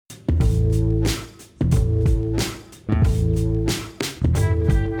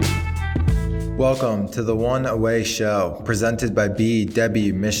Welcome to the One Away Show, presented by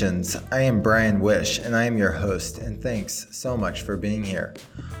BW Missions. I am Bryan Wish, and I am your host, and thanks so much for being here.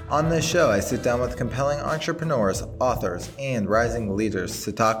 On this show, I sit down with compelling entrepreneurs, authors, and rising leaders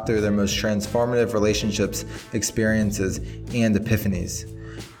to talk through their most transformative relationships, experiences, and epiphanies.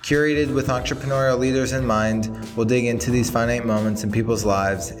 Curated with entrepreneurial leaders in mind, we'll dig into these finite moments in people's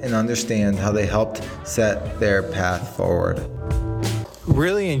lives and understand how they helped set their path forward.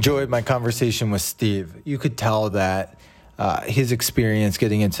 Really enjoyed my conversation with Steve. You could tell that his experience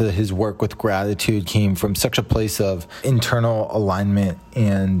getting into his work with gratitude came from such a place of internal alignment,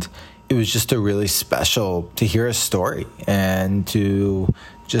 and it was just a really special to hear his story and to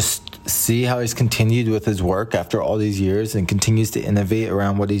just see how he's continued with his work after all these years and continues to innovate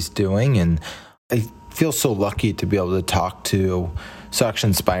around what he's doing. And I feel so lucky to be able to talk to such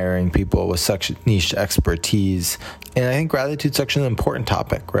inspiring people with such niche expertise. And I think gratitude's such an important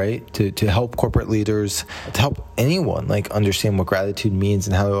topic, right? To help corporate leaders, to help anyone understand what gratitude means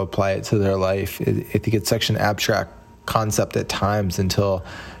and how to apply it to their life. I think it's such an abstract concept at times until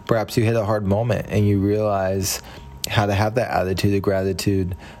perhaps you hit a hard moment and you realize how to have that attitude of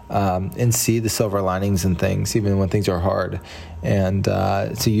gratitude and see the silver linings in things, even when things are hard. And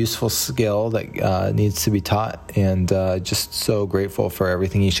it's a useful skill that needs to be taught, and just so grateful for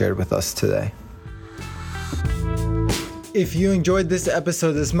everything he shared with us today. If you enjoyed this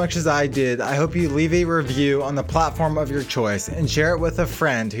episode as much as I did, I hope you leave a review on the platform of your choice and share it with a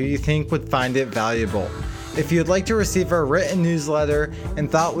friend who you think would find it valuable. If you'd like to receive our written newsletter and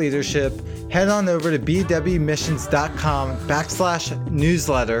thought leadership, head on over to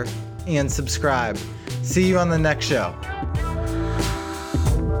bwmissions.com/newsletter and subscribe. See you on the next show.